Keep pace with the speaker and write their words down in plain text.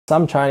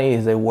Some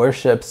Chinese, they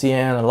worship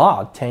CNN a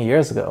lot 10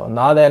 years ago.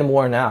 Not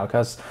anymore now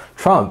because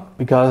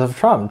of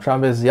Trump.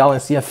 Trump is yelling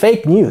CNN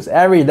fake news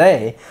every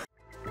day.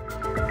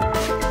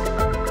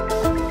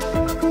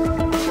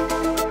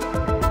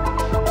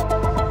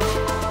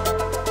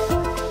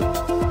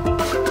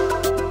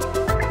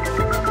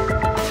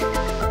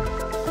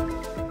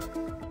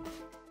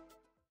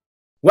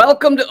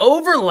 Welcome to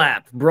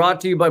Overlap, brought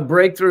to you by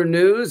Breakthrough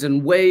News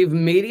and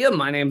WaveMedia.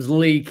 My name's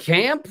Lee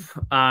Camp.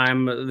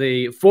 I'm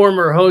the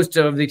former host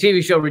of the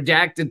TV show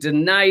Redacted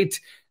Tonight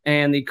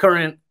and the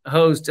current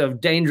host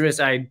of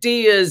Dangerous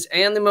Ideas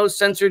and the most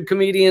censored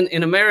comedian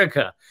in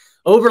America.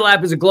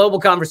 Overlap is a global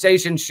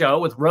conversation show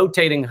with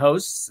rotating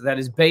hosts that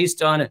is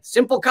based on a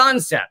simple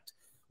concept.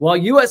 While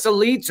U.S.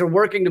 elites are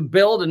working to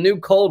build a new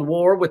Cold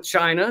War with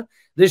China,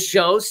 this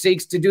show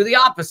seeks to do the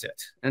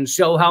opposite and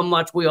show how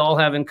much we all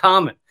have in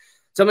common.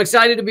 So I'm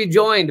excited to be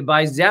joined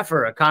by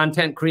Zephyr, a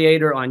content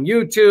creator on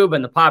YouTube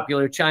and the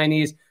popular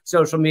Chinese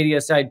social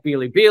media site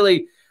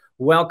Billibilli.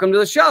 Welcome to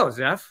the show,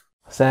 Zeph.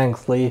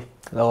 Thanks, Lee.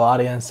 The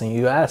audience in the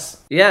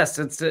U.S. Yes,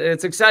 it's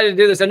excited to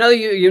do this. Another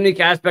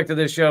unique aspect of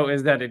this show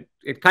is that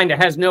it kind of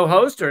has no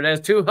host, or it has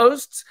two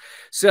hosts.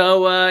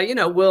 So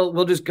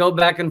we'll just go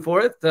back and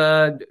forth,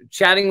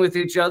 chatting with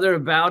each other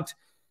about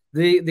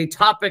the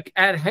topic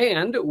at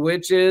hand,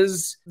 which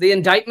is the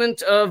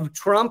indictment of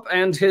Trump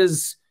and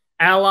his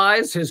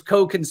allies, his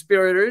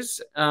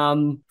co-conspirators.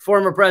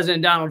 Former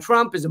President Donald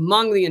Trump is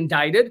among the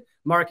indicted,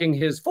 marking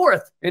his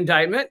fourth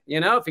indictment.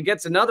 You know, if he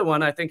gets another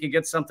one, I think he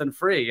gets something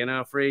free,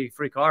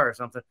 free car or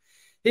something.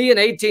 He and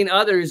 18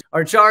 others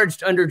are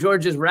charged under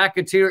Georgia's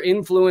Racketeer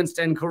Influenced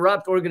and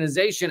Corrupt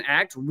Organization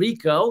Act,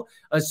 RICO,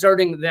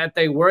 asserting that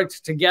they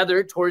worked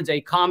together towards a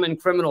common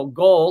criminal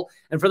goal.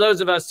 And for those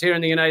of us here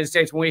in the United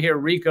States, when we hear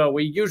RICO,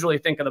 we usually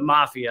think of the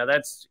mafia.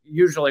 That's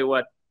usually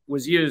what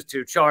was used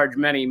to charge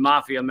many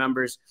mafia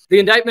members. The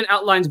indictment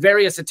outlines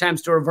various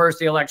attempts to reverse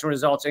the election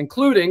results,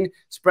 including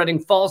spreading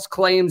false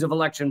claims of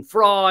election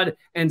fraud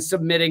and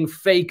submitting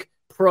fake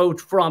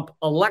pro-Trump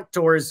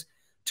electors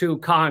to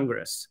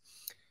Congress.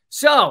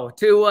 So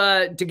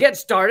to get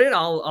started,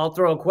 I'll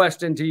throw a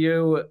question to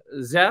you,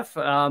 Zeph.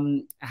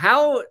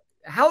 How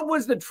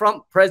was the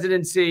Trump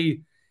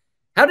presidency?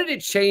 How did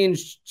it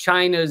change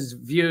China's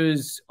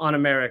views on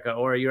America,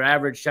 or your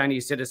average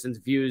Chinese citizen's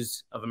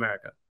views of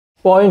America?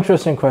 Well,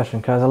 interesting question,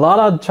 because a lot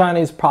of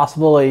Chinese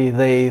possibly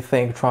they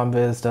think Trump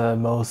is the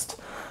most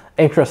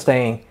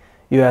interesting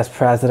U.S.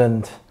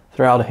 president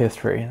throughout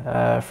history.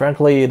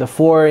 Frankly, the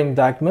four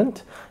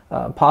indictment,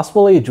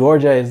 possibly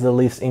Georgia is the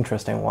least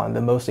interesting one.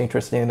 The most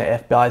interesting, the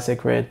FBI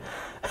secret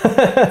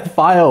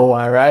file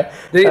one, right?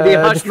 The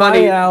hush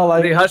money,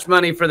 the hush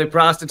money for the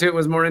prostitute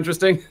was more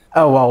interesting.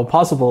 Oh well,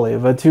 possibly,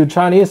 but to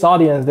Chinese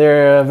audience,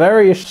 they're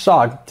very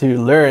shocked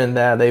to learn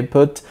that they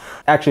put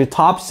actually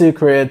top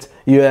secret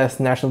U.S.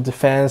 national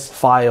defense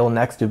file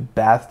next to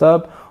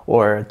bathtub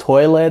or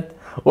toilet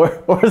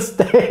or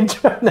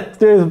stage next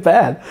to his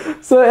bed.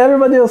 So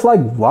everybody was like,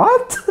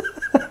 what?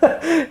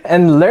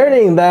 And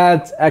learning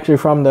that actually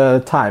from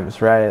the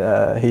Times,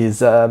 right? His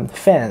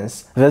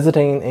fans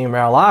visiting in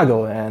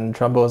Mar-a-Lago, and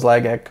Trump was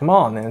like, come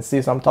on and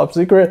see some top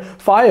secret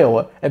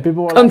file. And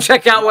people were come like,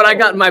 check out what I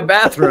got in my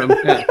bathroom.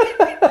 Yeah.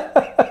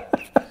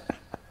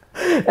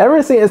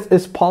 Everything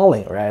is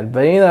appalling, right?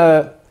 But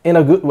in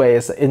a good way,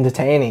 it's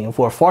entertaining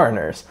for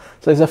foreigners.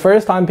 So it's the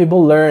first time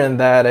people learn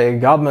that a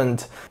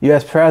government,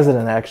 U.S.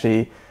 president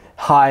actually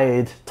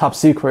hide top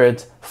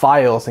secret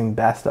files in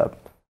bathtub.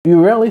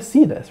 You rarely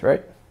see this,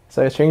 right?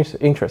 So it's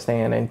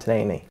interesting and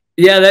entertaining.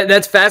 Yeah,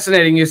 that's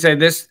fascinating. You say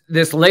this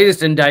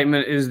latest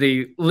indictment is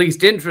the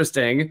least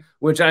interesting,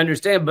 which I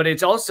understand, but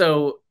it's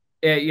also,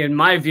 in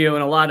my view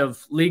and a lot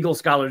of legal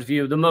scholars'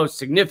 view, the most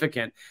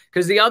significant.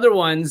 Because the other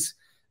ones,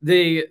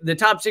 the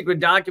top secret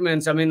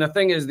documents, I mean, the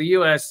thing is the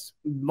U.S.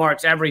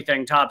 marks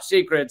everything top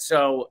secret.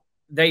 So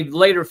they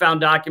later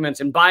found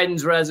documents in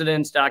Biden's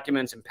residence,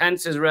 documents in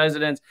Pence's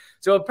residence.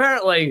 So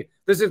apparently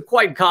this is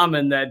quite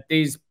common that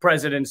these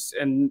presidents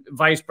and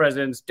vice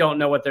presidents don't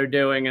know what they're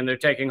doing and they're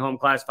taking home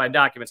classified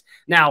documents.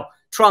 Now,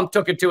 Trump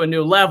took it to a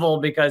new level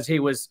because he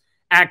was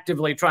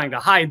actively trying to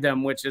hide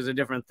them, which is a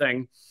different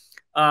thing.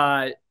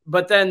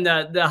 But then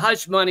the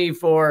hush money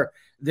for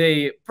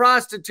the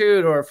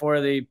prostitute or for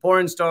the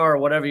porn star or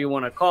whatever you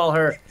want to call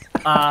her,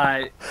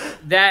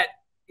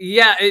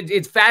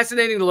 it's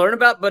fascinating to learn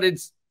about, but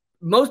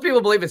most people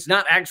believe it's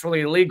not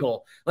actually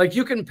illegal. Like,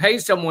 you can pay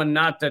someone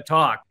not to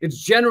talk.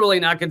 It's generally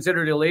not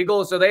considered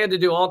illegal. So they had to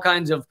do all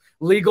kinds of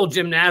legal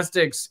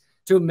gymnastics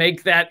to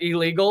make that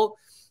illegal.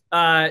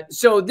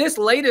 So this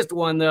latest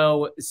one,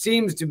 though,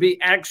 seems to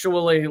be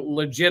actually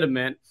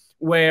legitimate,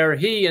 where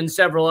he and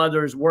several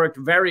others worked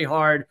very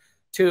hard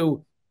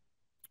to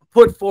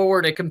put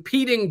forward a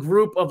competing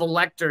group of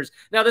electors.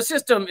 Now, the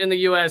system in the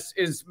U.S.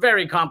 is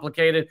very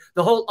complicated.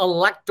 The whole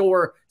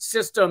elector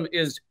system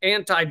is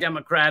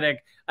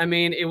anti-democratic. I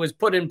mean, it was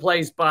put in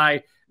place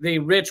by the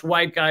rich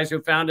white guys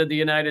who founded the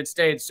United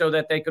States so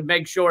that they could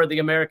make sure the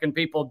American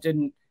people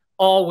didn't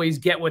always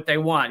get what they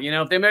want. You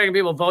know, if the American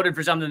people voted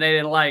for something they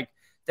didn't like,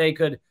 they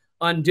could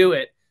undo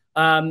it.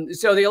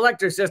 So the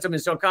elector system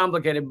is so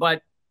complicated,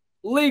 but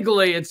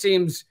legally it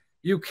seems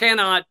you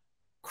cannot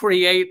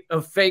create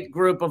a fake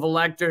group of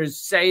electors,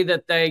 say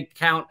that they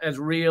count as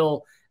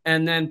real,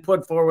 and then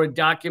put forward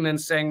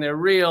documents saying they're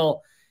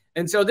real.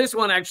 And so this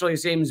one actually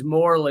seems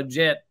more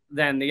legit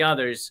than the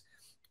others.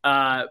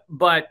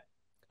 But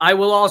I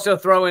will also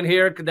throw in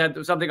here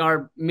that something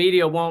our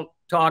media won't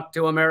talk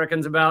to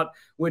Americans about,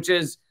 which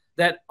is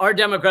that our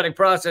democratic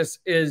process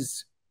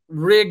is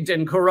rigged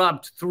and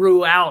corrupt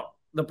throughout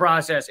the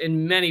process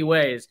in many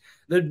ways.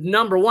 The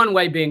number one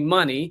way being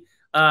money.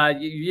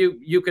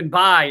 You can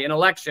buy an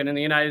election in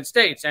the United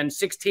States, and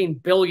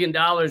 $16 billion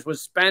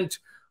was spent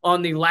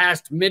on the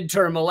last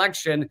midterm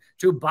election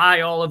to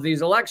buy all of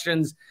these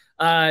elections.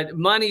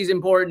 Money's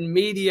important.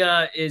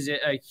 Media is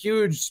a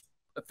huge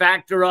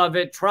factor of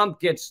it. Trump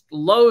gets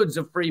loads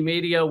of free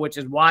media, which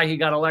is why he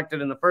got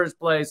elected in the first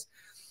place.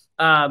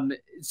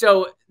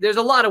 So there's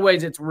a lot of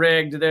ways it's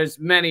rigged. There's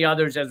many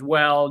others as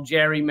well,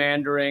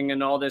 gerrymandering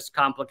and all this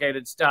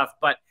complicated stuff.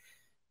 But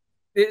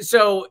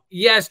so,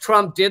 yes,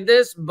 Trump did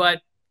this,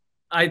 but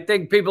I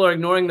think people are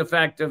ignoring the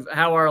fact of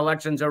how our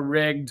elections are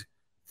rigged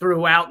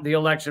throughout the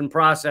election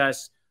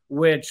process,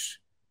 which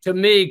to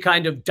me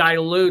kind of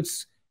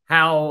dilutes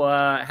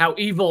how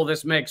evil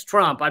this makes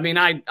Trump. I mean,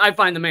 I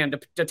find the man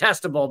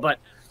detestable, but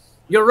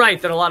you're right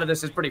that a lot of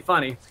this is pretty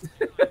funny.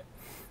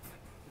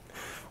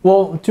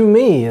 Well, to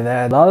me,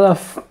 that a lot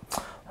of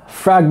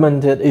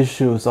fragmented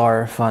issues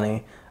are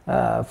funny.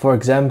 For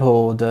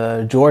example,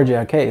 the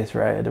Georgia case,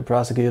 right? The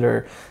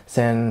prosecutor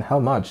sent how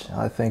much?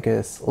 I think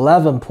it's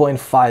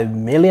 11.5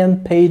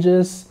 million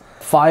pages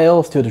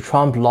files to the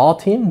Trump law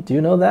team. Do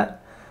you know that?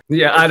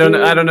 Yeah, I don't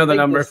know the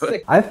number.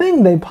 But I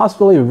think they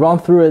possibly run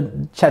through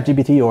it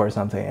ChatGPT or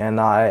something, and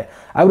I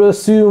would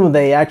assume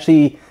they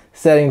actually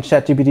said in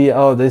ChatGPT,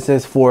 oh, this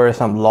is for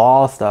some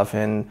law stuff,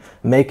 and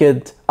make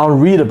it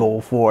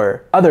unreadable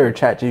for other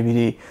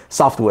ChatGPT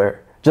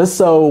software. Just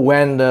so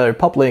when the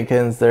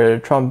Republicans,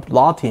 the Trump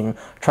law team,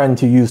 trying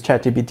to use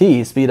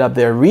ChatGPT, speed up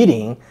their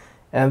reading,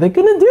 and they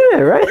couldn't do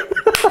it,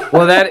 right?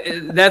 Well,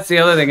 that's the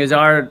other thing is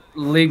our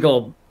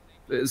legal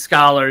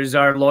scholars,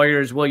 our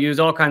lawyers will use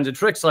all kinds of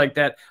tricks like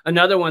that.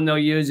 Another one they'll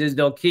use is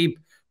they'll keep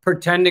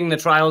pretending the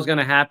trial is going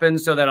to happen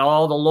so that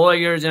all the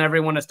lawyers and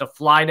everyone has to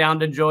fly down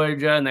to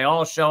Georgia and they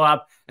all show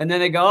up. And then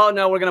they go, oh,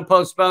 no, we're going to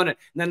postpone it.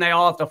 And then they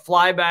all have to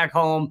fly back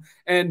home.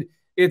 And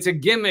it's a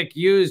gimmick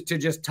used to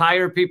just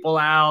tire people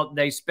out.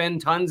 They spend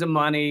tons of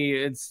money.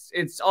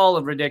 It's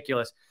all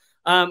ridiculous.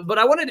 But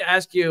I wanted to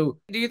ask you,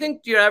 do you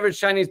think your average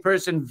Chinese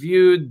person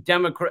viewed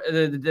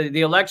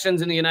the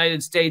elections in the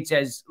United States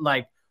as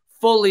like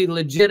fully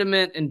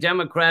legitimate and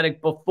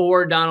democratic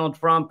before Donald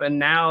Trump, and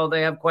now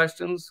they have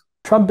questions?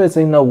 Trump is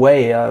in a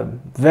way a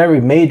very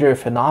major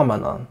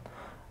phenomenon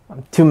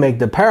to make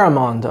the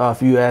paramount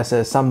of US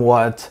as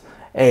somewhat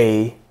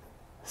a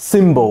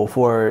symbol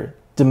for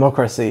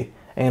democracy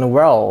in the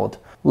world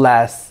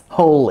less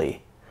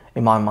holy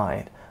in my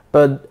mind.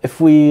 But if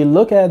we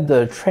look at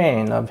the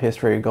trend of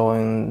history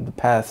going the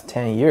past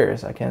 10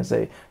 years, I can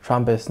say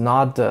Trump is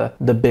not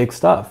the big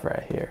stuff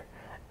right here.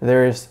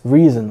 There's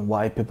reason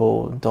why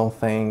people don't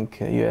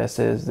think US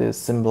is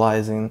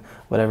symbolizing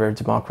whatever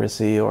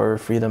democracy or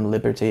freedom,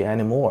 liberty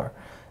anymore.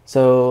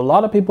 So a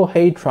lot of people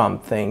hate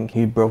Trump, think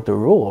he broke the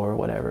rule or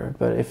whatever.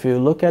 But if you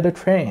look at the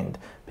trend,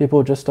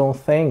 people just don't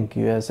think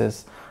US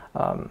is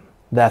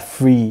that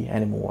free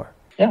anymore.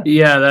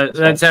 Yeah,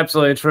 that's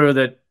absolutely true.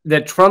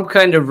 That Trump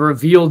kind of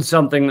revealed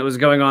something that was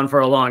going on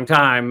for a long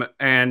time,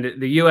 and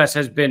the U.S.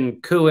 has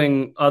been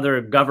coupping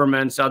other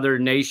governments, other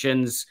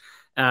nations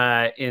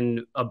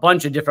in a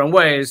bunch of different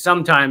ways.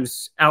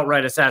 Sometimes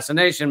outright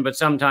assassination, but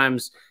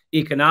sometimes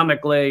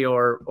economically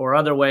or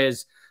other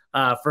ways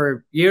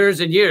for years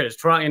and years.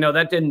 Trump,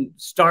 that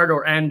didn't start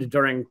or end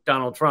during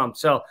Donald Trump.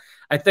 So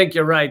I think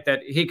you're right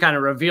that he kind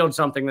of revealed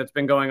something that's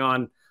been going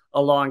on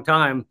a long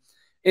time.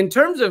 In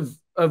terms of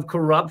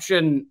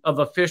corruption of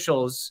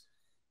officials,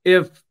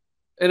 if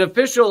an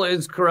official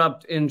is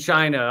corrupt in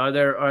China,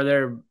 are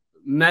there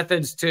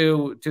methods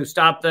to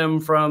stop them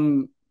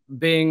from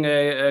being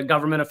a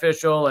government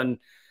official,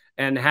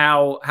 and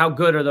how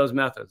good are those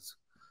methods?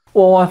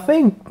 Well, I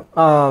think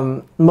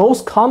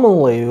most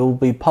commonly it will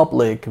be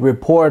public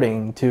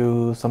reporting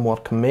to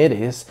somewhat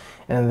committees,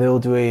 and they'll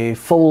do a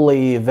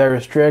fully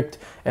very strict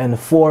and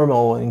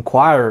formal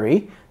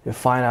inquiry to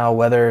find out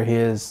whether he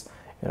is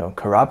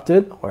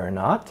corrupted or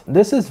not.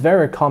 This is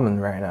very common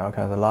right now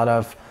because a lot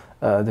of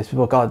these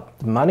people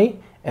got money,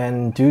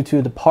 and due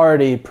to the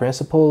party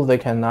principle, they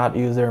cannot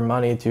use their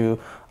money to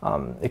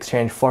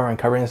exchange foreign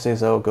currency.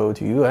 So go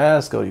to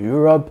US, go to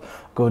Europe,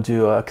 go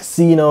to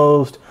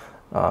casinos.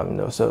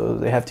 So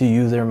they have to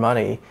use their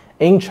money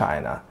in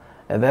China.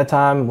 At that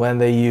time, when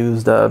they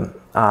use the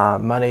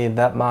money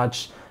that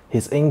much,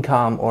 his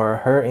income or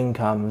her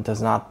income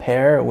does not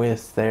pair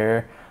with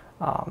their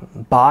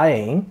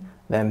buying,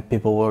 then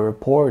people will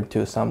report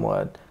to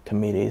somewhat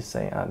committees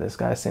saying, this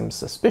guy seems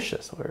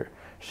suspicious or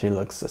she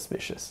looks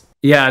suspicious.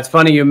 Yeah, it's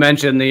funny you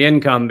mentioned the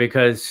income,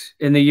 because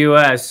in the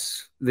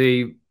U.S.,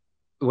 the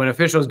when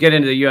officials get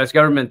into the U.S.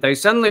 government, they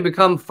suddenly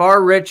become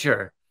far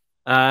richer.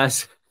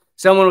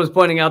 Someone was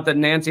pointing out that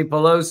Nancy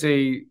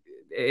Pelosi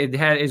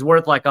is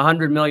worth like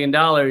 $100 million,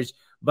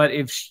 but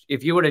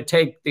if you were to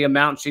take the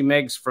amount she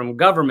makes from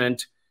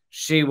government,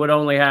 she would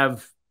only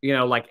have, you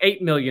know, like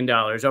 $8 million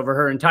over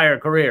her entire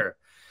career.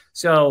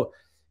 So,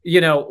 you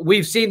know,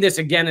 we've seen this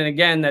again and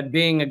again, that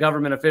being a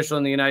government official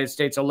in the United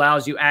States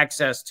allows you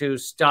access to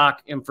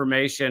stock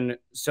information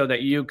so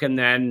that you can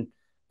then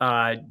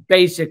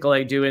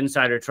basically do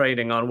insider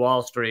trading on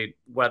Wall Street,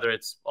 whether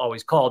it's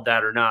always called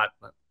that or not.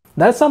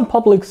 That's some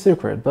public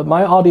secret, but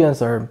my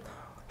audience are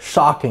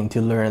shocking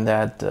to learn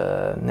that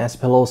Nancy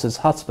Pelosi's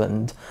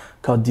husband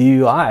got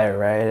DUI,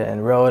 right,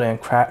 and rode in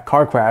a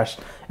car crash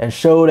and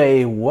showed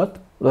a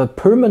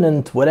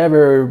permanent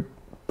whatever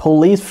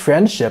police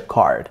friendship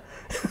card.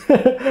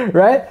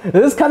 Right?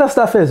 This kind of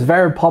stuff is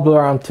very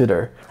popular on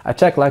Twitter. I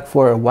checked, like,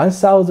 for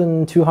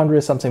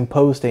 1,200 something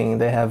posting,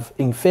 they have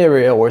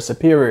inferior or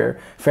superior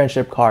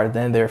friendship card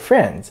than their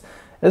friends.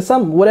 It's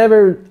some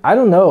whatever, I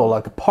don't know,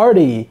 like a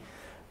party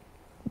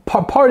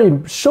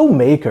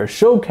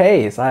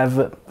showcase. I have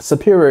a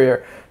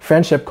superior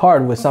friendship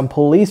card with some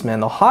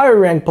policeman, a higher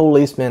ranked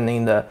policeman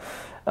in the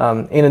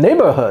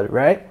neighborhood,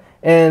 right?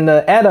 And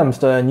Adams,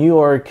 the New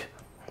York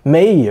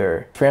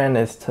mayor friend,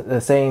 is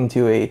saying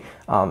to a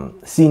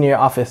senior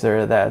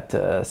officer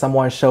that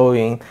someone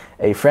showing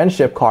a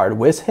friendship card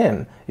with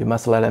him, you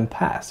must let him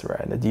pass,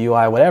 right? The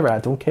DUI, whatever, I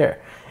don't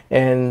care.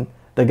 And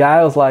the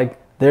guy was like,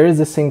 there is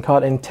this thing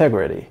called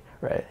integrity,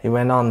 right? He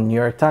went on New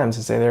York Times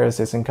to say there is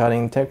this thing called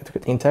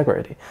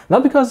integrity.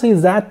 Not because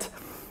he's that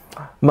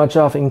much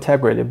of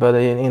integrity, but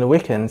in the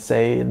weekend,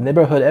 say,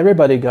 neighborhood,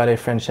 everybody got a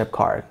friendship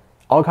card.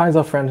 All kinds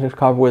of friendship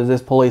card with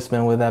this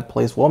policeman, with that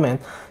policewoman.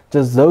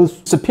 Just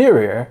those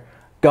superior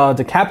got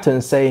the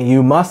captain saying,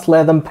 you must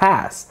let them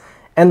pass.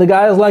 And the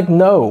guy was like,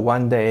 no,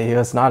 one day, he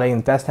was not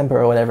in best temper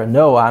or whatever.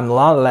 No, I'm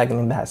not letting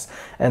him pass.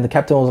 And the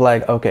captain was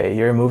like, okay,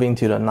 you're moving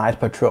to the night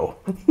patrol.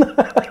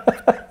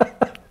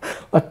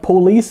 Like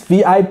police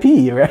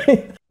VIP,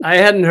 right? I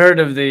hadn't heard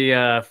of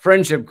the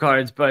friendship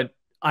cards, but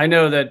I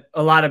know that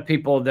a lot of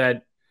people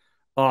that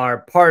are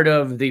part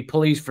of the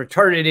police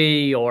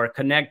fraternity or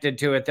connected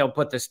to it, they'll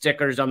put the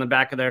stickers on the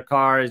back of their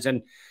cars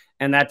and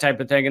that type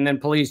of thing. And then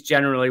police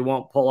generally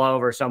won't pull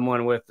over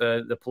someone with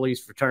the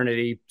police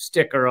fraternity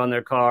sticker on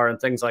their car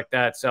and things like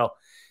that. So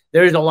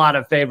there's a lot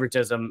of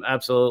favoritism.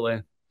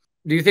 Absolutely.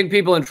 Do you think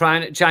people in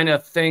China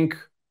think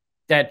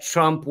that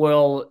Trump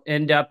will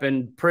end up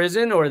in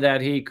prison, or that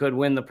he could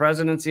win the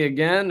presidency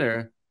again?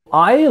 Or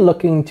I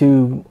look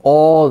into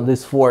all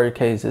these four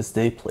cases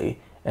deeply,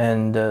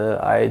 and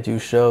I do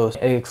shows,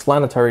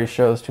 explanatory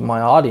shows to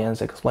my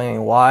audience,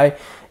 explaining why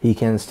he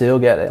can still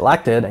get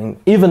elected and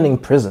even in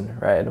prison,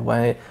 right?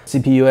 When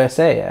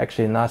CPUSA,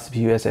 actually not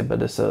CPUSA, but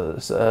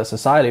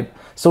the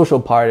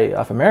Social Party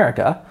of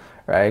America,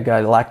 right,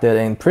 got elected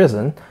in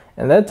prison.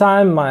 And that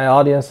time, my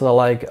audience was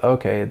like,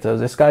 okay, so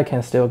this guy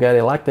can still get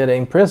elected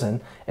in prison.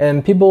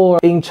 And people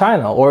in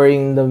China, or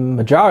in the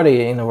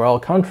majority in the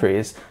world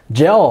countries,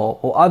 jail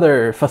or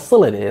other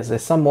facilities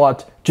is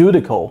somewhat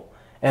judicial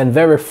and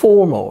very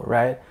formal,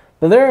 right?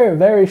 But they're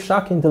very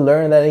shocking to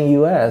learn that in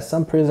US,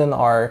 some prisons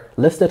are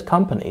listed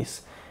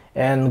companies.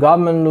 And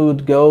government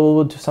would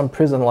go to some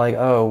prison like,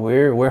 oh,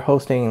 we're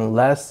hosting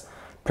less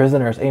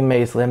prisoners,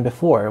 inmates than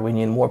before. We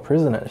need more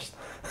prisoners.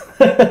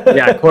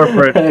 Yeah,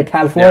 corporate.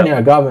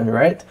 California government,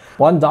 right?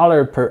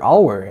 $1 per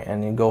hour,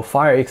 and you go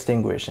fire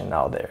extinguishing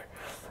out there.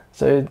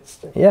 So it's,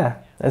 yeah,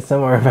 that's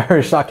somewhere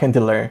very shocking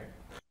to learn.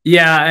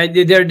 Yeah,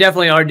 there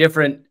definitely are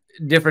different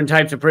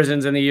types of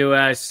prisons in the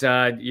U.S.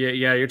 Yeah,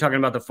 you're talking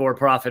about the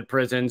for-profit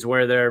prisons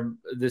where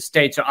the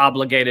states are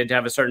obligated to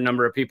have a certain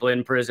number of people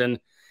in prison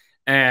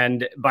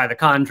and by the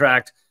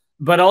contract.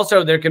 But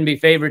also there can be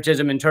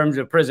favoritism in terms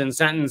of prison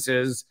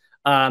sentences.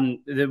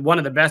 One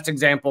of the best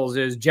examples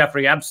is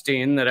Jeffrey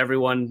Epstein, that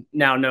everyone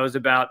now knows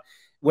about.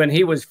 When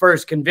he was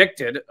first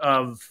convicted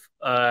of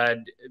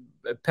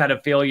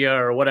pedophilia,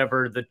 or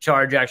whatever the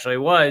charge actually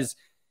was,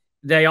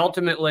 they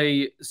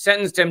ultimately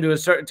sentenced him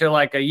to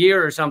like a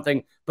year or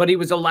something, but he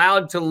was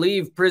allowed to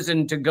leave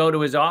prison to go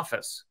to his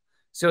office.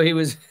 So he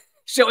was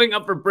showing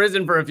up for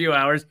prison for a few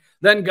hours,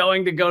 then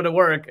going to go to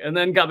work, and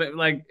then coming.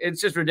 Like, it's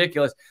just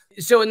ridiculous.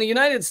 So in the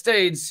United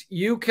States,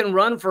 you can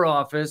run for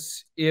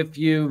office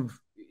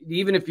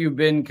even if you've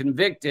been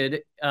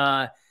convicted.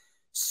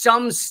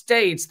 Some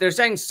states, they're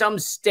saying some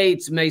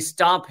states may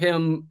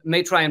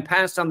try and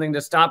pass something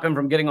to stop him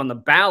from getting on the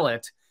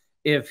ballot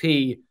if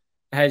he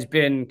has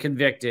been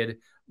convicted.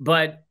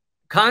 But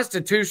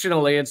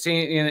constitutionally, it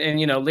seems,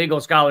 and you know, legal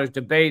scholars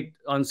debate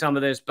on some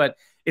of this, but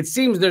it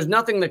seems there's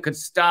nothing that could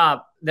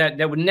stop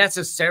that would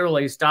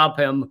necessarily stop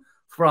him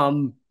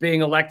from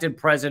being elected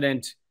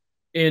president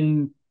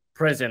in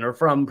prison or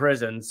from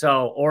prison.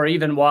 So, or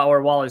even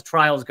while his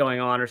trial's going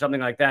on or something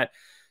like that.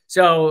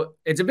 So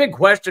it's a big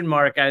question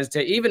mark as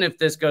to, even if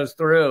this goes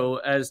through,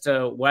 as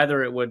to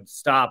whether it would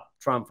stop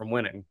Trump from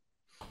winning.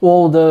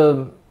 Well,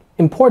 the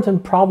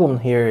important problem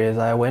here is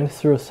I went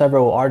through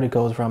several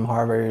articles from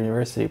Harvard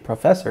University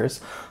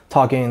professors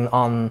talking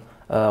on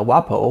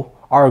WAPO,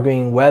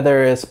 arguing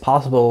whether it's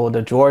possible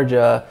the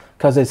Georgia,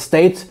 because it's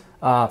state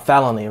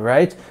felony,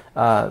 right?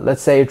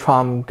 Let's say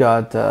Trump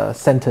got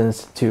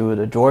sentenced to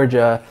the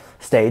Georgia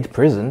state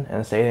prison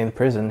and stayed in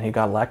prison, he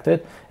got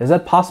elected. Is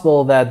that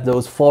possible that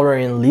those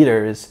foreign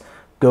leaders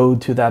go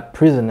to that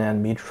prison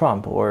and meet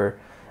Trump? Or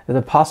is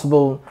it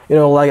possible,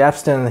 like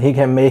Epstein, he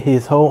can make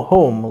his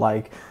home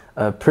like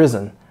a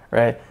prison,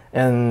 right?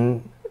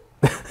 And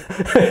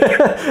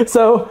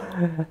so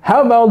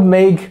how about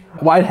make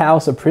White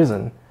House a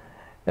prison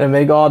and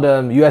make all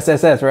the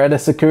USSS, right, the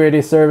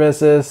security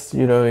services,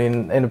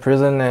 in the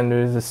prison, and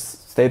there's the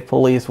state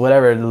police,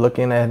 whatever,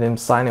 looking at him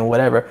signing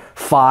whatever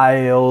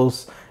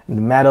files,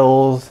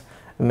 medals,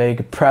 make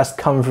a press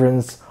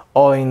conference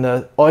all in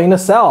the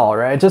cell,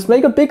 right? Just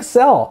make a big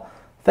cell.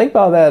 Think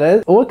about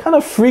that. What kind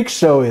of freak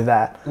show is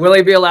that? Will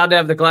he be allowed to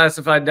have the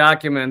classified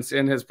documents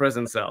in his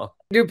prison cell?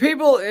 Do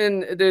people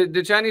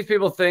do Chinese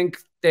people think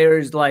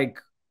there's like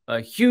a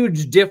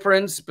huge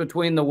difference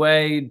between the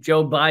way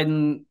Joe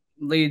Biden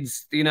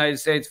leads the United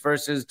States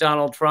versus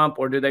Donald Trump,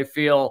 or do they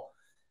feel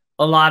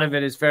a lot of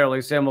it is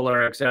fairly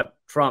similar, except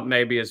Trump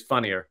maybe is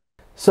funnier?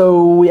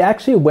 So we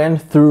actually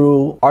went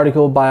through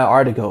article by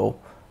article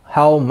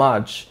how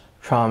much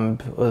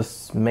Trump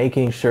was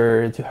making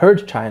sure to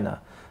hurt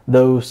China,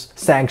 those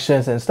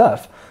sanctions and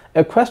stuff.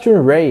 A question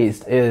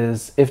raised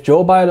is, if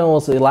Joe Biden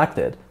was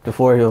elected,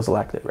 before he was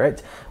elected,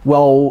 right?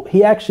 Well,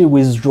 he actually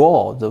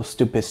withdrew those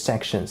stupid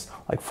sanctions,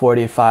 like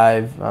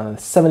 45,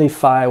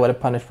 75, what a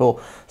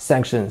punishable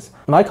sanctions.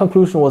 My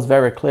conclusion was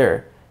very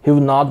clear. He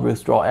would not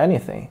withdraw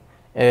anything.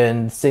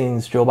 And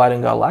since Joe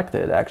Biden got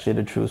elected, actually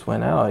the truth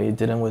went out. He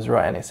didn't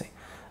withdraw anything.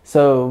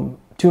 So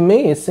to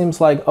me, it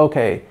seems like,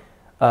 okay,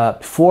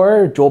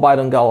 before Joe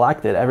Biden got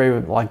elected,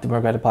 every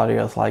Democratic Party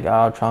was like,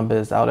 oh, Trump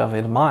is out of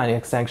his mind,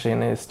 he's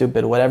sanctioning, he's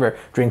stupid, whatever,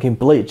 drinking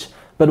bleach.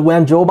 But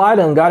when Joe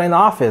Biden got in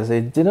office, he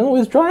didn't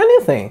withdraw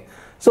anything.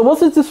 So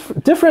what's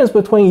the difference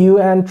between you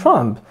and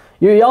Trump?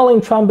 You're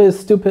yelling Trump is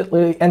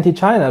stupidly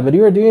anti-China, but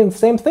you're doing the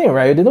same thing,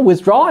 right? You didn't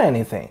withdraw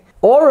anything.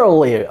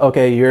 Orally,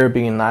 okay, you're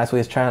being nice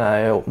with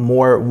China,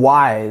 more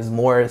wise,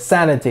 more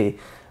sanity.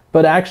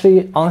 But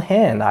actually, on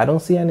hand, I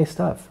don't see any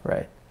stuff,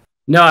 right?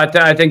 No,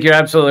 I think you're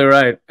absolutely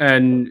right.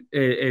 And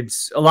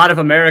it's a lot of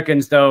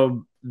Americans,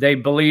 though, they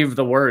believe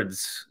the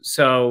words.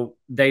 So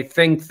they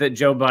think that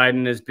Joe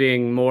Biden is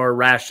being more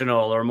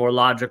rational or more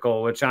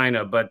logical with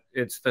China, but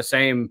it's the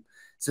same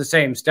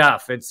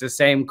stuff. It's the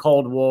same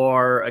Cold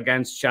War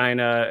against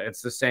China.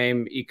 It's the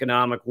same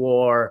economic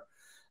war.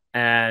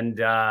 And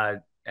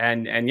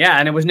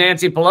it was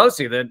Nancy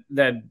Pelosi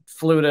that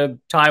flew to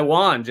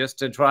Taiwan just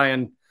to try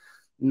and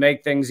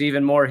make things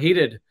even more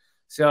heated.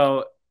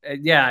 So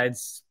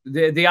it's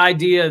the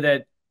idea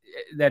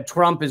that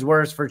Trump is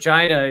worse for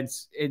China.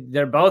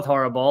 They're both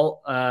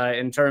horrible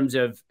in terms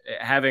of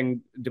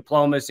having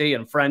diplomacy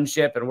and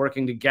friendship and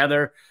working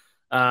together,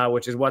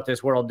 which is what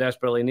this world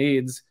desperately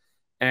needs.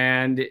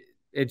 And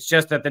it's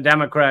just that the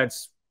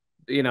Democrats,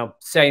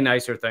 say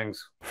nicer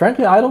things.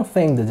 Frankly, I don't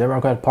think the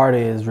Democrat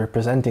Party is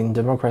representing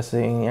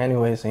democracy in any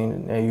ways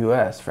in the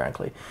U.S.,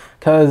 frankly.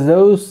 Because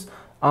those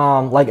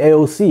like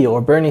AOC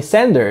or Bernie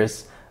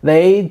Sanders,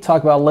 they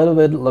talk about a little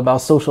bit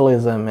about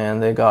socialism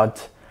and they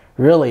got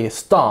really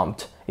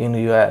stomped in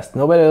the U.S.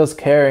 Nobody was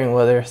caring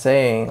what they're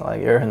saying,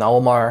 like Ilhan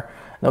Omar.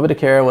 Nobody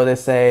cared what they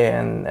say,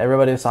 and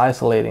everybody's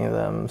isolating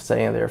them,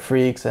 saying they're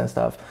freaks and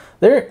stuff.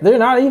 They're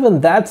not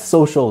even that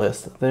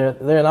socialist.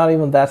 They're not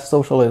even that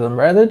socialism,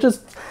 right? They're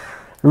just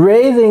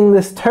raising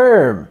this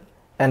term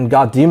and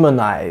got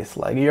demonized.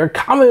 Like, you're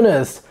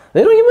communist.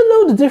 They don't even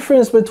know the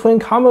difference between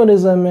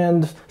communism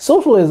and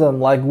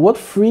socialism. Like, what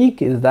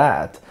freak is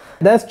that?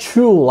 That's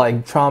true,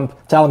 like Trump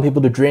telling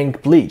people to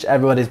drink bleach.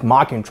 Everybody's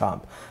mocking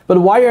Trump. But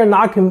why you're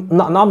not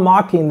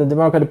mocking the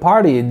Democratic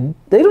Party?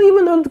 They don't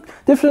even know the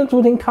difference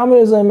between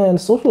communism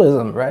and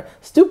socialism, right?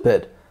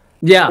 Stupid.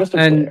 Yeah,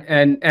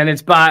 and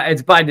it's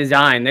by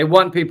design. They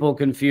want people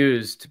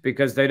confused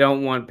because they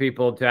don't want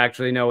people to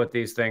actually know what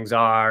these things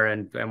are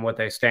and what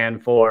they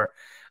stand for.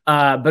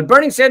 But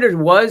Bernie Sanders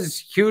was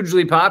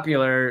hugely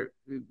popular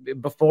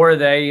before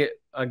they,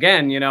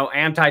 again,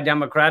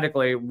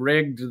 anti-democratically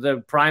rigged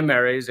the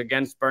primaries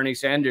against Bernie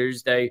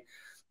Sanders.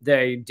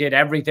 They did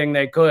everything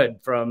they could,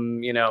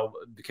 from,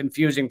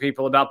 confusing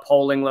people about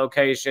polling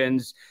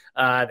locations.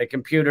 The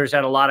computers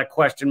had a lot of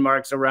question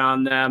marks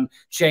around them,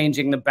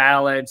 changing the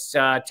ballots,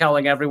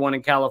 telling everyone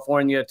in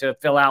California to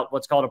fill out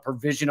what's called a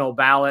provisional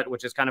ballot,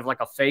 which is kind of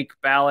like a fake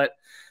ballot.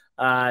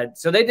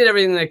 So they did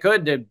everything they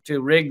could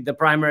to rig the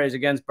primaries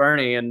against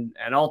Bernie, and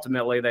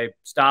ultimately they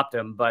stopped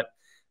him. But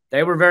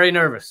they were very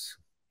nervous.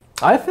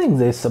 I think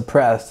they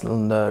suppressed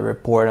the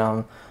report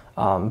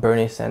on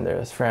Bernie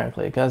Sanders,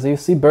 frankly, because you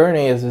see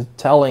Bernie is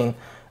telling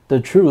the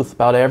truth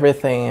about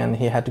everything, and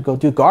he had to go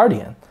to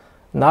Guardian.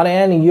 Not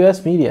any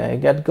U.S. media, he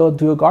had to go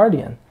to a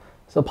Guardian.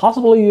 So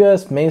possibly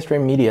U.S.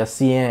 mainstream media,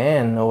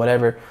 CNN or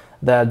whatever,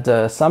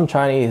 that some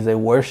Chinese, they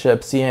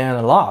worship CNN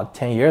a lot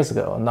 10 years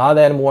ago. Not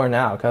anymore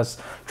now because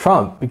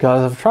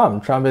of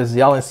Trump. Trump is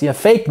yelling CNN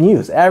fake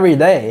news every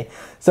day.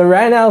 So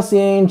right now,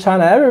 CNN in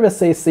China, everybody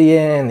says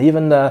CNN,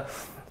 even the,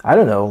 I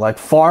don't know, like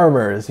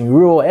farmers in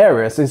rural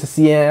areas, they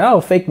say CNN,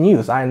 oh, fake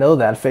news. I know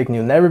that, fake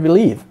news, never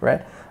believe,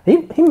 right?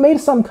 He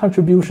made some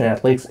contribution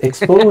at least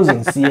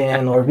exposing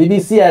CNN or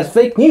BBC as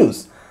fake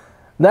news.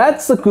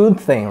 That's a good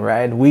thing,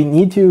 right? We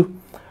need to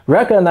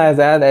recognize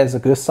that as a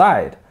good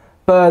side.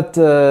 But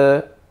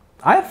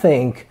I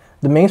think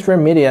the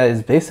mainstream media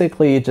is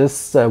basically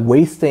just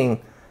wasting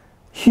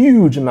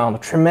huge amount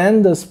of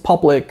tremendous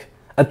public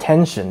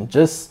attention,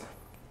 just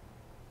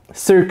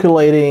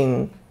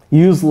circulating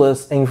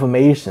useless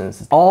information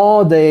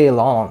all day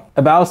long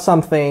about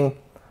something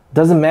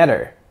doesn't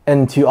matter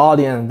and to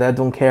audience that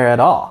don't care at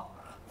all.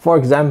 For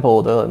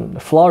example, the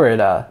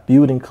Florida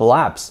building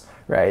collapse,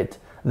 right?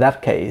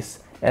 That case.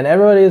 And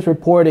everybody is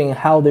reporting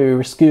how they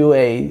rescue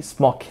a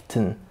small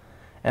kitten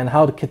and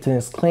how the kitten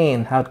is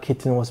clean, how the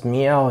kitten was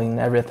meowing and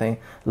everything,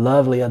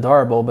 lovely,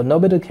 adorable, but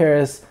nobody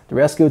cares. The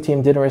rescue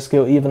team didn't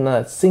rescue even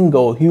a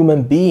single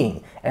human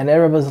being. And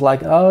everybody's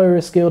like, oh, I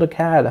rescued a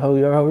cat,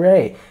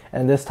 hooray.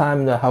 And this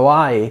time the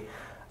Hawaii,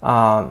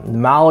 the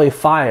Maui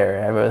fire,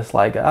 everybody's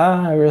like,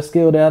 I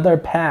rescued the other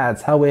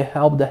pets, how we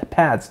help the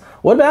pets.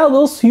 What about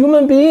those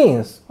human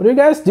beings? What are you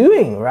guys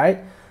doing, right?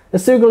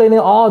 It's circulating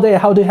all day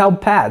how to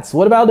help pets.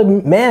 What about the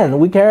men?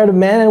 We care the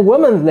men and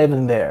women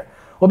living there.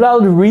 What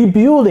about the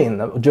rebuilding?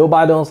 Joe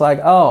Biden's like,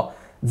 oh,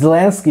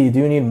 Zelensky, do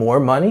you need more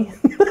money?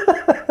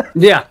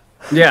 Yeah.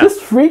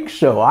 This freak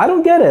show, I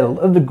don't get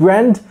it. The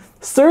grand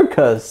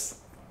circus.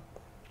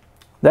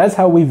 That's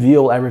how we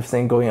view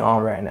everything going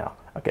on right now,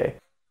 okay?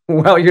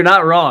 Well, you're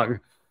not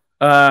wrong.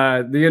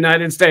 The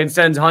United States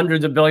sends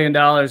hundreds of billions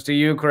of dollars to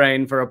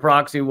Ukraine for a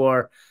proxy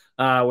war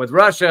with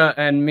Russia,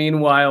 and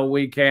meanwhile,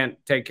 we can't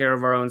take care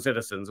of our own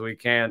citizens. We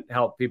can't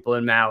help people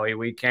in Maui.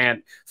 We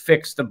can't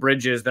fix the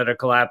bridges that are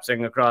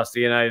collapsing across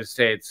the United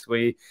States.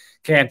 We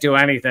can't do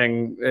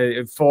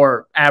anything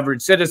for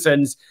average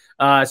citizens.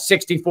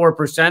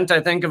 64%,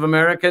 I think, of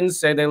Americans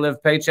say they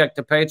live paycheck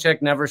to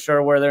paycheck, never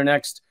sure where their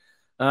next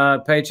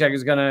paycheck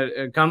is going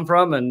to come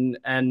from.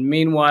 And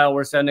meanwhile,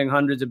 we're sending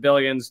hundreds of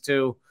billions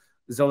to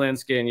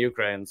Zelensky in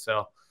Ukraine.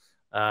 So,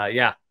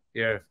 yeah,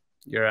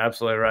 you're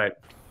absolutely right.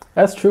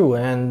 That's true,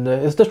 and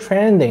it's the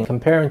trending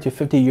comparing to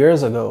 50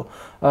 years ago.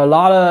 A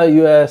lot of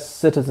U.S.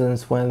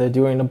 citizens, when they're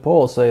doing the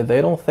polls, say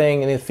they don't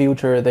think in the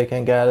future they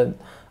can get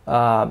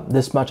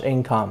this much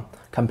income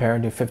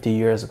compared to 50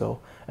 years ago.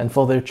 And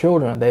for their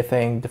children, they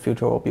think the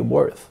future will be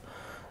worse.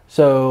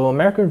 So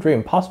American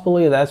dream,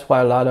 possibly that's why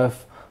a lot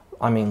of,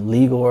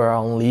 legal or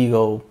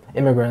illegal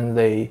immigrants,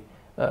 they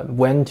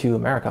went to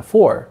America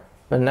for.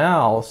 But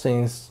now,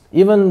 since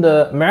even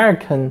the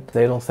American,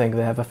 they don't think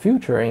they have a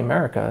future in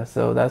America.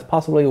 So that's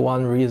possibly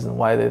one reason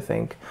why they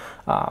think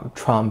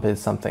Trump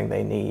is something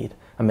they need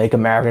and make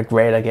America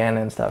great again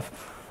and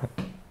stuff.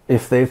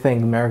 If they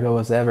think America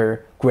was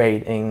ever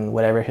great in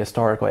whatever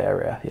historical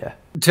area, yeah.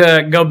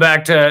 To go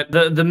back to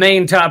the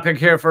main topic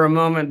here for a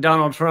moment,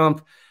 Donald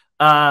Trump,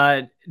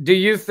 do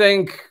you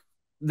think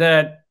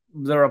that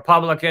the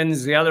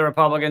Republicans, the other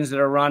Republicans that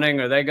are running,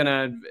 are they going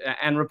to,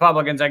 and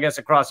Republicans, I guess,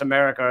 across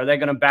America, are they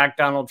going to back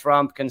Donald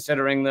Trump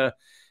considering the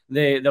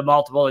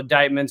multiple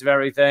indictments of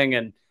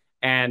everything?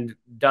 And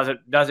does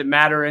it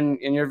matter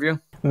in your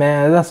view?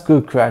 Man, that's a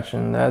good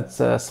question.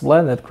 That's a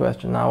splendid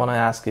question I want to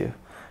ask you.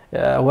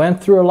 I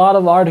went through a lot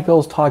of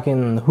articles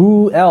talking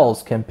who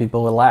else can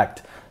people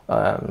elect?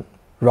 Ron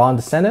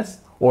DeSantis?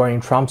 Or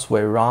in Trump's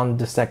way, Ron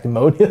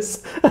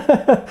DeSanctimonious.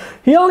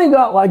 He only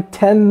got like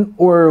 10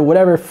 or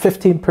whatever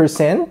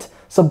 15%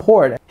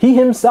 support. He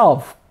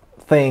himself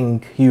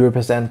think he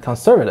represents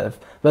conservative,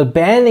 but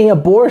banning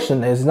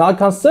abortion is not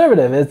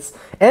conservative. It's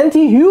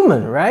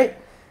anti-human, right?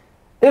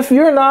 If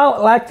you're not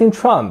electing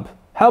Trump,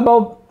 how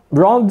about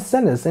Ron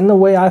DeSantis? In a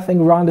way, I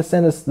think Ron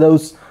DeSantis,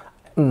 those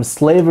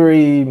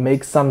slavery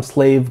makes some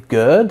slave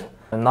good,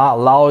 not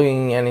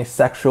allowing any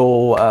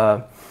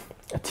sexual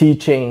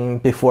teaching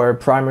before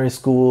primary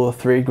school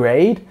 3rd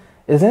grade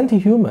is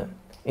anti-human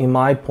in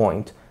my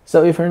point.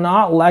 So if you're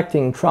not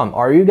electing Trump,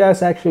 are you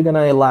guys actually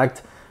gonna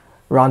elect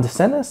Ron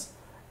DeSantis?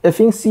 If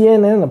in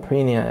CNN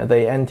opinion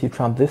they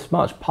anti-Trump this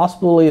much,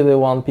 possibly they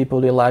want people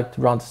to elect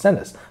Ron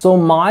DeSantis. So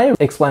my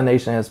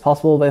explanation is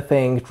possible they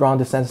think Ron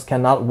DeSantis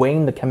cannot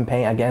win the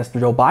campaign against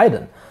Joe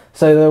Biden.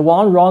 So they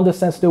want Ron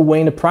DeSantis to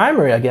win the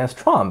primary against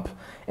Trump,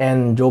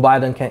 and Joe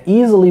Biden can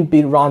easily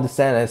beat Ron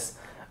DeSantis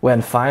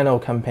when final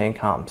campaign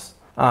comes.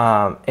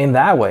 In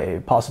that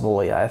way,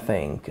 possibly, I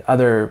think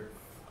other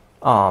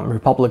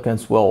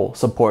Republicans will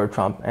support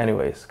Trump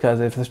anyways. Because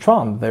if it's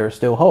Trump, there's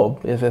still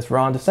hope. If it's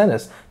Ron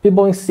DeSantis,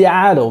 people in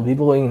Seattle,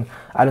 people in,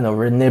 I don't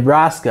know,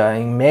 Nebraska,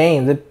 in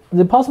Maine,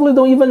 they possibly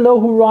don't even know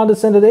who Ron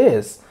DeSantis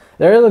is.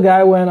 There is a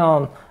guy went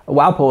on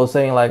Wapo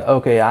saying like,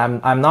 okay,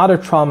 I'm not a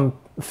Trump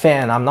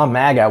fan, I'm not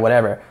MAGA,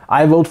 whatever.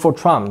 I vote for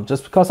Trump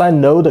just because I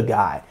know the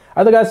guy.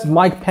 Other guys,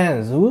 Mike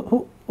Pence,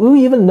 who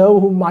even know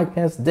who Mike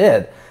Pence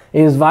did?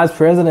 His vice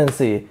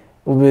presidency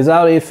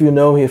Without, if you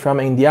know, he's from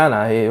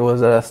Indiana, he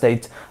was a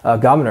state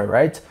governor,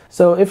 right?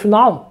 So if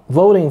not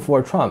voting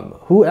for Trump,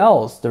 who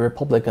else, the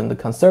Republican, the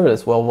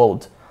conservatives, will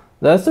vote?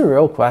 That's the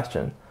real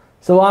question.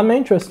 So I'm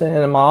interested,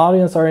 and my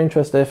audience are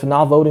interested, if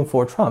not voting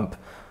for Trump,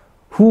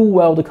 who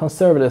will the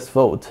conservatives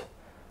vote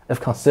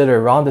if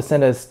consider Ron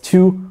DeSantis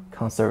too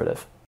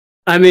conservative?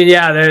 I mean,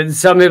 yeah,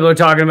 some people are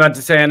talking about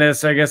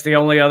DeSantis. I guess the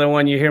only other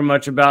one you hear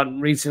much about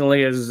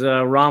recently is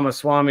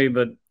Ramaswamy,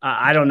 but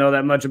I don't know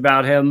that much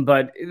about him.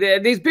 But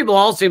these people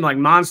all seem like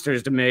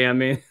monsters to me. I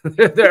mean,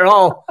 they're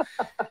all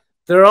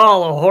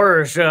a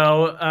horror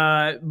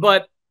show.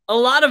 But a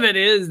lot of it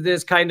is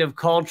this kind of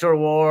culture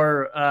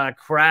war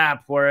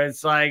crap where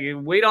it's like,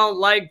 we don't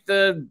like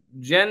the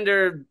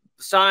gender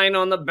sign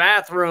on the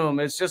bathroom.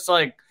 It's just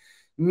like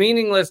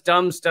meaningless,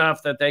 dumb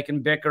stuff that they can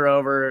bicker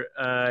over,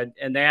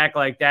 and they act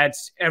like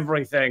that's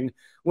everything,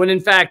 when in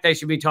fact they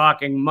should be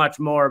talking much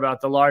more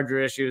about the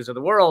larger issues of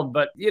the world.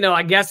 But, you know,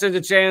 I guess there's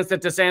a chance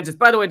that DeSantis,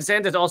 by the way,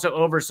 DeSantis also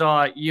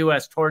oversaw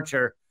U.S.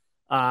 torture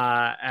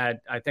at,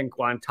 I think,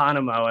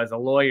 Guantanamo as a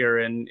lawyer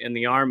in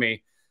the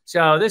Army.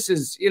 So this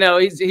is, you know,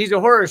 he's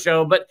a horror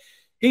show, but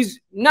he's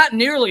not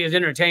nearly as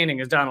entertaining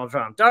as Donald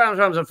Trump. Donald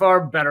Trump's a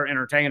far better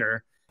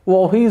entertainer.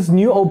 Well, his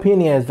new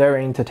opinion is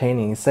very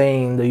entertaining,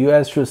 saying the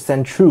U.S. should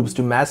send troops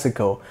to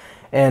Mexico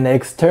and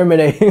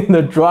exterminate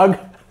the drug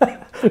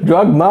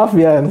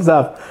mafia and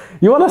stuff.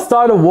 You want to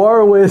start a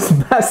war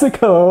with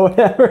Mexico or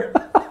whatever?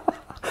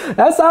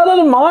 That's out of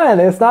the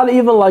mind. It's not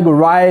even like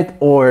right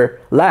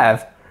or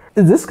left.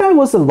 This guy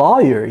was a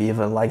lawyer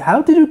even. Like,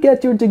 how did you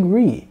get your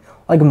degree?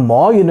 Like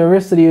Mall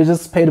University, you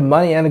just pay the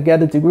money and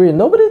get a degree.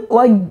 Nobody,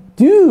 like,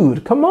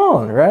 dude, come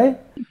on, right?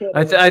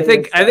 I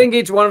think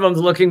each one of them's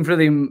looking for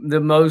the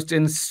most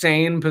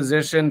insane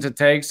position to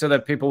take so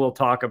that people will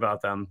talk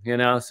about them, you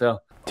know? So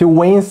to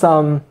win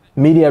some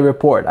media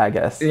report, I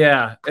guess.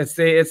 Yeah, it's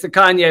the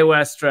Kanye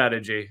West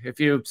strategy. If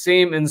you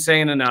seem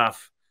insane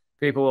enough,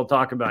 people will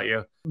talk about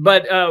you.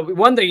 But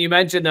one thing you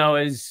mentioned, though,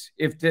 is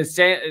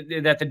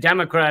that the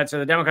Democrats or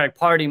the Democratic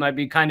Party might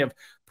be kind of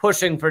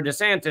pushing for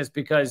DeSantis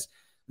because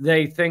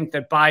they think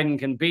that Biden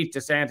can beat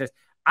DeSantis.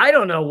 I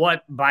don't know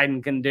what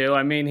Biden can do.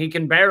 I mean, he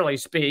can barely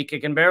speak. He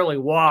can barely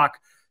walk.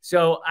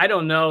 So I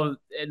don't know,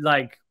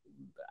 like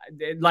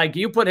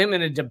you put him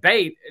in a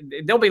debate,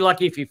 they'll be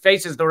lucky if he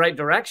faces the right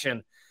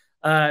direction.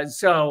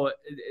 So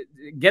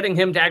getting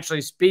him to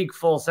actually speak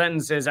full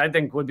sentences, I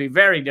think, would be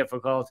very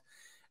difficult.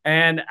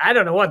 And I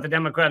don't know what the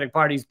Democratic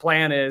Party's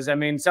plan is. I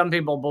mean, some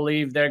people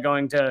believe they're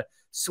going to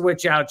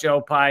switch out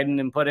Joe Biden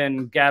and put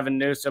in Gavin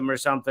Newsom or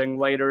something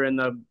later in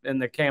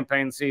the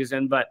campaign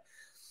season. But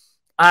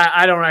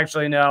I don't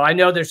actually know. I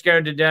know they're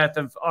scared to death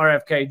of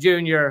RFK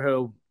Jr.,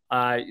 who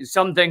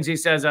some things he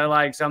says I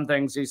like, some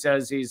things he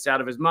says he's out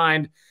of his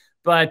mind.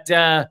 But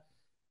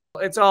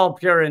it's all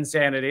pure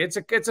insanity.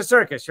 It's a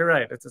circus. You're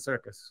right. It's a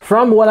circus.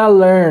 From what I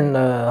learned,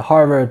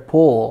 Harvard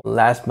poll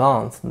last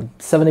month,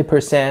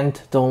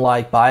 70% don't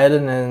like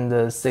Biden and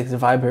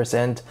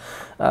 65%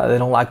 they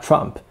don't like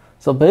Trump.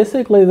 So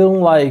basically, they don't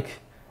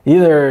like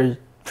either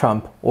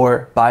Trump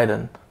or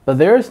Biden. But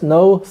there's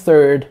no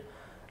third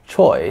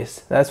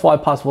choice. That's why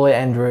possibly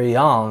Andrew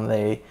Yang,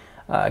 they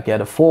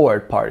get a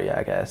forward party,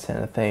 I guess.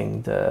 And I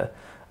think the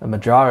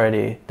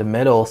majority, the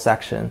middle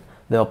section,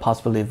 they'll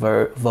possibly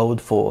vote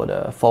for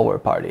the forward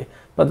party.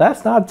 But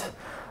that's not,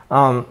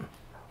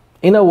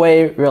 in a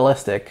way,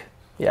 realistic.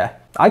 Yeah,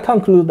 I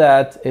conclude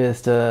that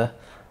is the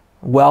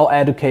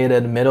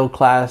well-educated middle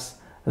class.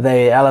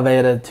 They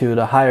elevated to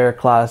the higher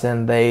class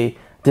and they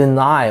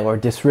deny or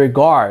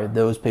disregard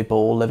those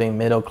people living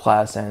middle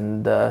class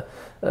and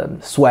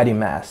sweaty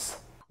mass.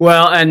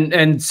 Well,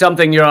 and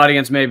something your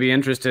audience may be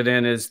interested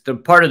in is the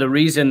part of the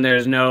reason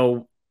there's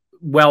no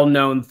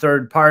well-known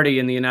third party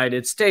in the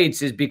United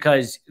States is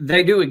because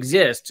they do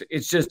exist.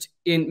 It's just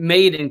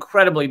made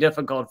incredibly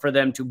difficult for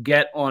them to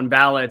get on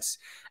ballots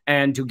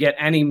and to get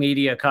any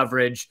media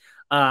coverage.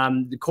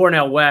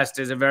 Cornel West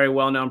is a very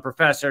well-known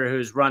professor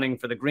who's running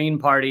for the Green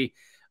Party,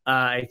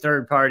 a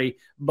third party.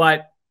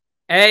 But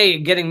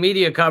getting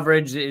media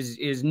coverage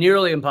is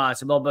nearly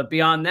impossible. But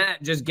beyond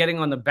that, just getting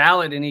on the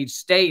ballot in each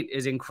state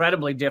is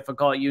incredibly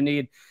difficult. You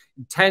need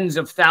tens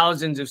of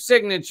thousands of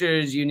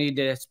signatures. You need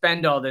to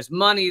spend all this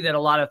money that a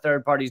lot of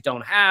third parties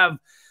don't have.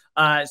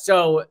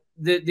 So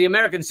the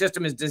American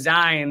system is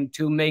designed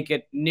to make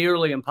it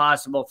nearly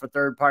impossible for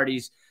third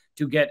parties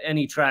to get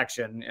any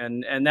traction.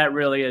 And that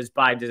really is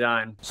by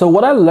design. So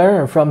what I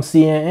learned from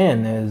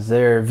CNN is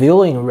their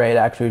viewing rate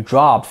actually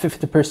dropped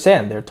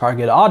 50%, their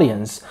target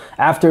audience,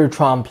 after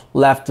Trump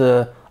left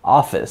the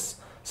office.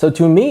 So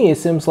to me, it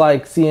seems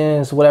like CNN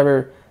is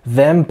whatever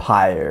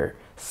vampire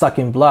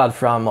sucking blood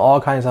from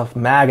all kinds of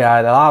MAGA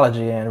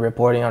ideology and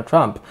reporting on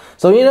Trump.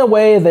 So in a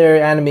way,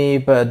 they're enemy,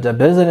 but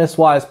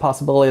business-wise,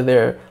 possibly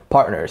they're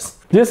partners.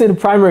 You see the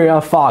primary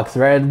on Fox,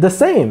 right? The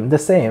same.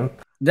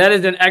 That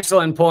is an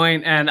excellent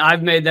point, and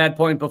I've made that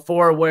point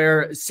before,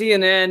 where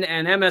CNN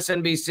and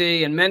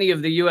MSNBC and many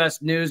of the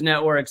U.S. news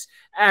networks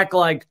act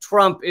like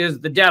Trump is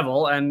the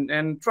devil,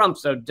 and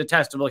Trump's a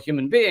detestable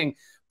human being.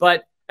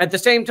 But At the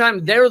same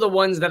time, they're the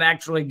ones that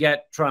actually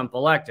get Trump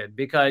elected,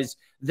 because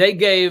they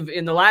gave,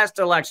 in the last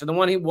election, the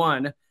one he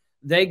won,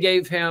 they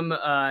gave him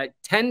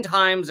 10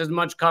 times as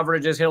much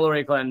coverage as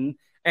Hillary Clinton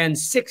and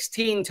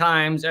 16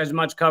 times as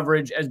much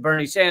coverage as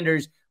Bernie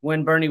Sanders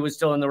when Bernie was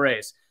still in the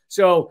race.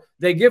 So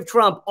they give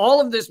Trump all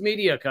of this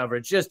media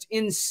coverage, just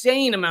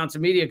insane amounts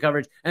of media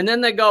coverage. And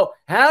then they go,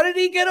 how did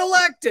he get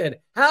elected?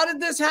 How did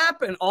this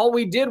happen? All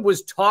we did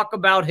was talk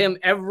about him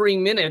every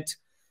minute.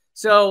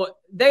 So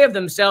they have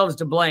themselves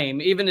to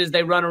blame, even as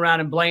they run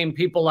around and blame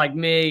people like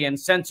me and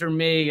censor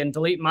me and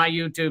delete my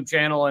YouTube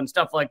channel and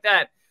stuff like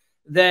that.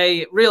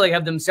 They really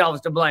have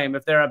themselves to blame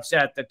if they're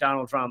upset that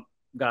Donald Trump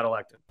got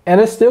elected. And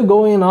it's still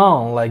going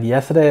on. Like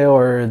yesterday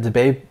or the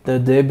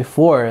day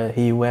before,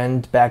 he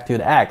went back to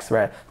the X,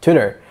 right,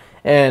 Twitter,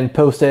 and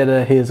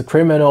posted his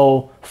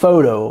criminal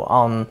photo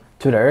on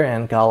Twitter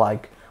and got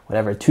like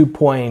whatever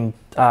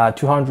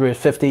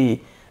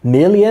 250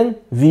 million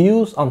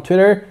views on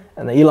Twitter.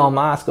 And Elon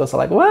Musk was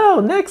like, wow,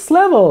 next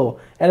level.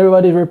 And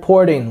everybody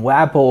reporting,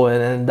 WAPO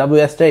and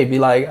WSJ be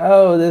like,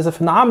 oh, there's a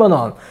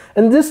phenomenon.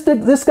 And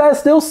this guy's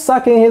still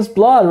sucking his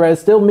blood, right?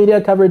 Still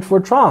media coverage for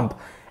Trump.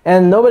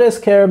 And nobody's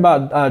care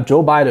about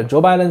Joe Biden.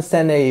 Joe Biden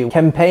sent a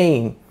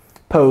campaign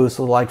post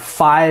with like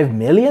 5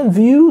 million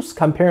views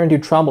comparing to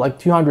Trump like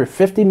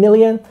 250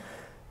 million.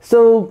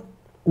 So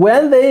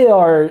when they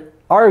are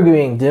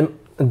arguing,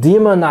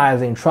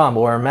 demonizing Trump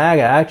or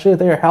MAGA, actually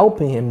they're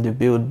helping him to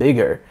build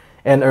bigger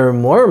and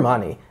earn more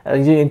money.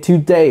 In 2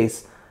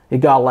 days, he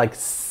got like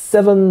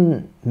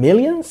 7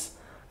 millions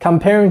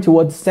comparing to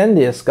what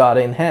DeSantis got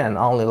in hand,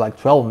 only like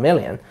 12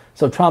 million.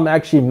 So Trump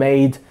actually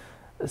made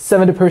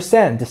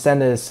 70%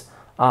 DeSantis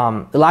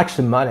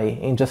election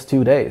money in just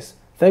 2 days.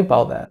 Think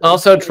about that.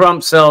 Also,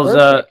 Trump sells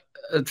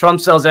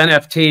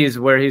NFTs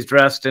where he's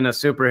dressed in a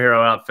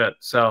superhero outfit.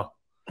 So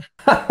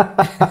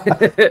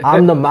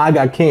I'm the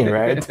MAGA king,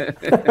 right?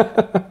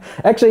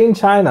 Actually, in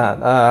China,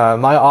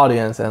 my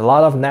audience and a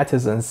lot of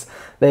netizens,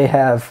 they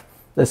have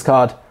this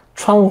called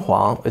Trump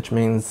Huang, which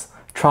means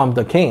Trump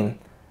the king.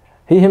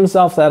 He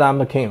himself said, I'm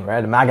the king,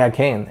 right? MAGA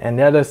king. And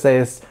the other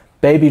says,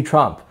 baby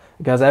Trump,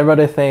 because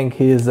everybody think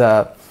he's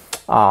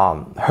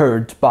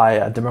heard by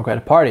a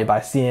Democratic Party, by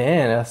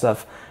CNN and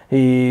stuff.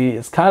 He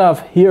is kind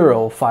of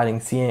hero fighting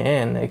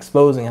CNN,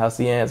 exposing how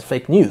CNN is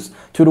fake news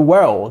to the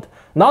world.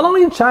 Not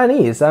only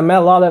Chinese, I met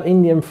a lot of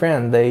Indian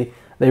friends. They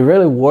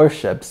really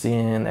worship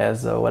CNN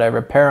as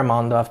whatever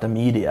paramount of the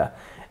media.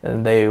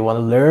 And they want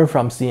to learn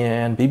from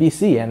CNN,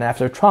 BBC. And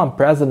after Trump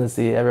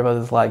presidency,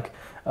 everybody's like,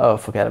 oh,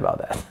 forget about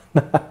that.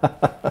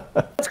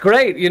 That's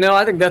great. You know,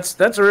 I think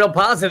that's a real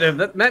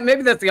positive.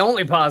 Maybe that's the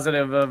only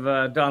positive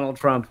of Donald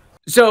Trump.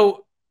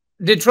 So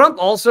did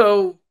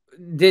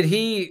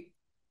he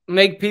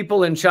make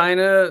people in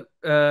China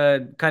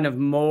kind of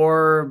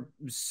more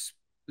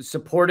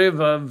supportive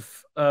of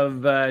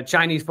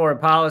Chinese foreign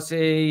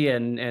policy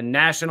and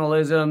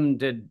nationalism?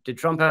 Did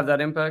Trump have that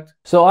impact?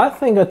 So I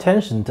think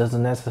attention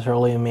doesn't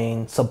necessarily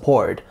mean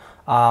support.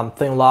 I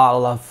think a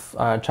lot of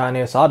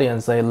Chinese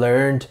audience, they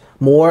learned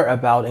more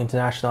about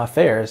international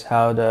affairs,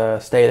 how the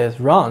state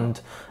is run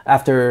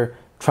after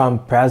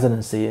Trump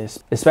presidency,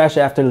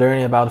 especially after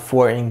learning about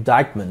foreign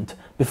indictment.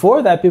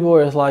 Before that, people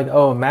were like,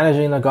 oh,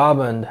 managing the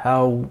government,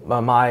 how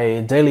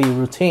my daily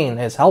routine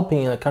is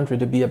helping the country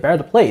to be a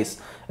better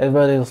place.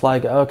 Everybody was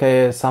like,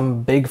 okay,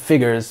 some big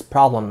figures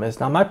problem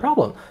is not my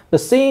problem. But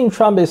seeing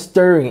Trump is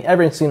stirring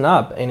everything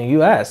up in the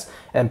US,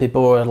 and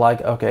people were like,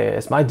 okay,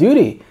 it's my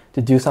duty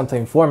to do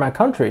something for my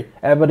country.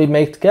 Everybody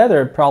make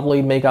together,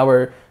 probably make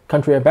our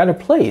country a better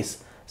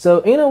place.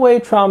 So in a way,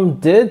 Trump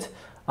did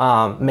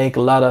make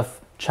a lot of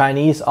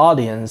Chinese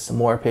audience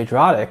more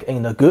patriotic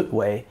in a good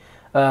way.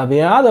 But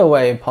in another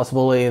way,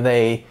 possibly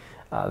they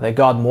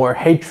got more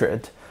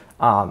hatred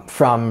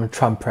from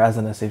Trump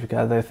presidency,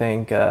 because they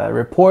think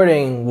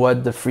reporting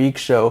what the freak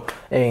show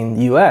in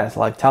US,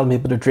 like telling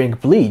people to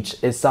drink bleach,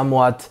 is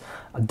somewhat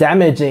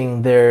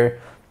damaging their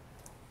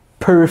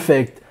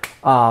perfect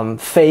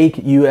fake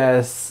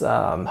US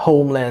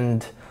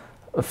homeland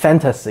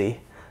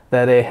fantasy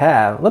that they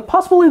have. But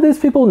possibly these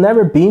people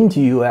never been to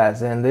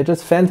US and they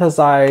just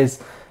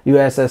fantasize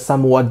US as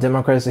somewhat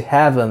democracy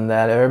heaven,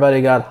 that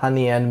everybody got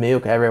honey and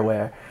milk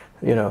everywhere,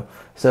 you know.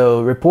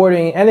 So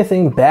reporting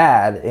anything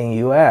bad in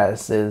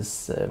US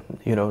is,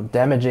 you know,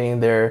 damaging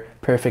their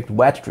perfect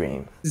wet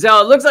dream. So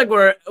it looks like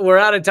we're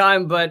out of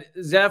time, but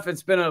Zeph,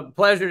 it's been a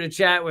pleasure to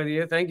chat with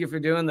you. Thank you for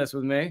doing this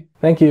with me.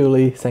 Thank you,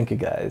 Lee. Thank you,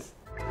 guys.